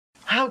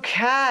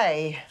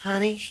Okay,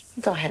 honey,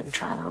 go ahead and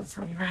try it on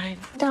for me, right?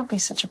 Don't be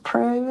such a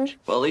prude.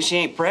 Well, at least she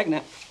ain't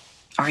pregnant.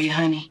 Are you,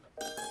 honey?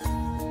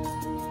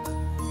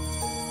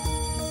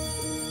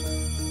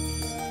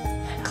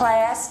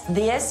 Class,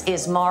 this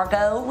is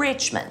Margot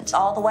Richmond,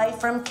 all the way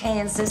from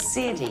Kansas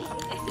City.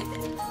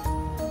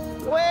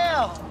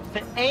 Well, if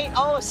it ain't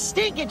all a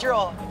stinky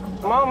draw.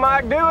 Come on,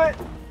 Mike, do it.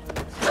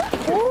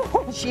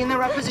 Is she in the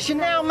right position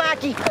now,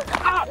 Mikey?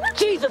 Oh,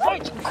 Jesus,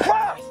 Christ!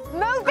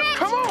 Move it!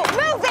 Come on!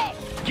 Move it!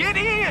 Get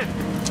in!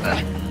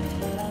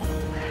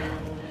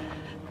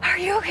 Are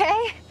you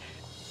okay?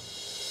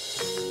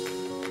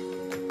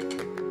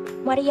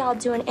 What are y'all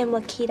doing in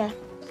Wakita?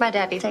 My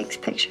daddy takes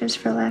pictures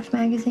for Life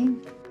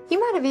magazine. You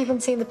might have even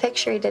seen the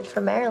picture he did for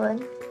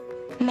Marilyn.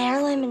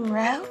 Marilyn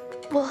Monroe?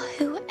 Well,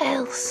 who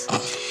else?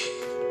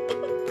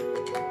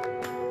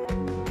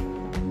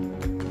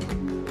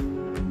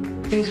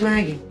 Who's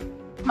Maggie?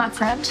 My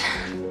friend.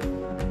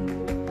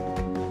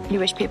 You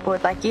wish people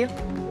would like you?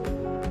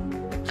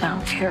 I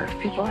don't care if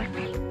people like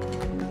me.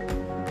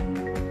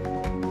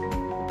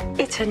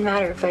 It doesn't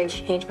matter if I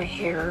change my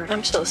hair.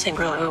 I'm still the same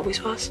girl I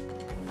always was.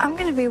 I'm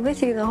gonna be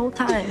with you the whole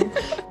time.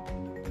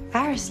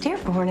 Iris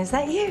Dearborn, is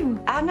that you?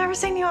 I've never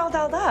seen you all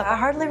dolled up. I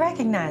hardly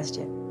recognized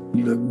you.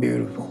 You look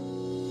beautiful.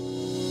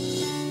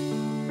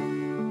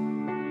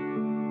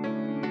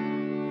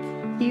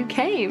 You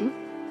came.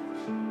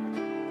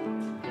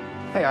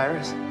 Hey,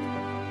 Iris.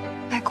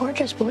 That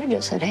gorgeous boy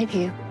just said hey to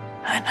you.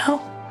 I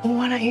know. Well,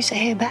 why don't you say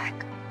hey back?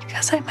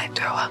 Because I might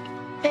throw up.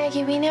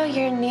 Maggie, we know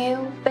you're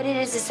new, but it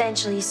is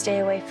essential you stay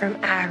away from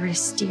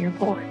Iris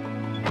Dearborn.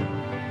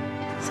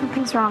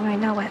 Something's wrong, I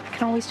know it. I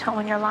can always tell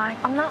when you're lying.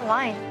 I'm not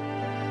lying.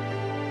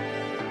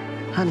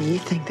 Honey, you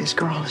think this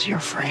girl is your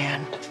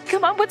friend?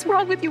 Come on, what's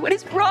wrong with you? What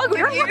is wrong with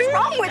you? What's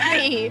wrong with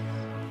me?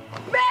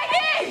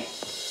 Maggie!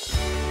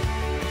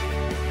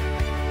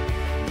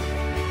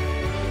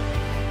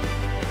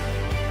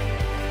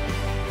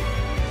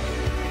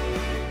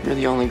 You're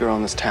the only girl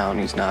in this town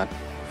who's not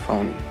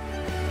phony.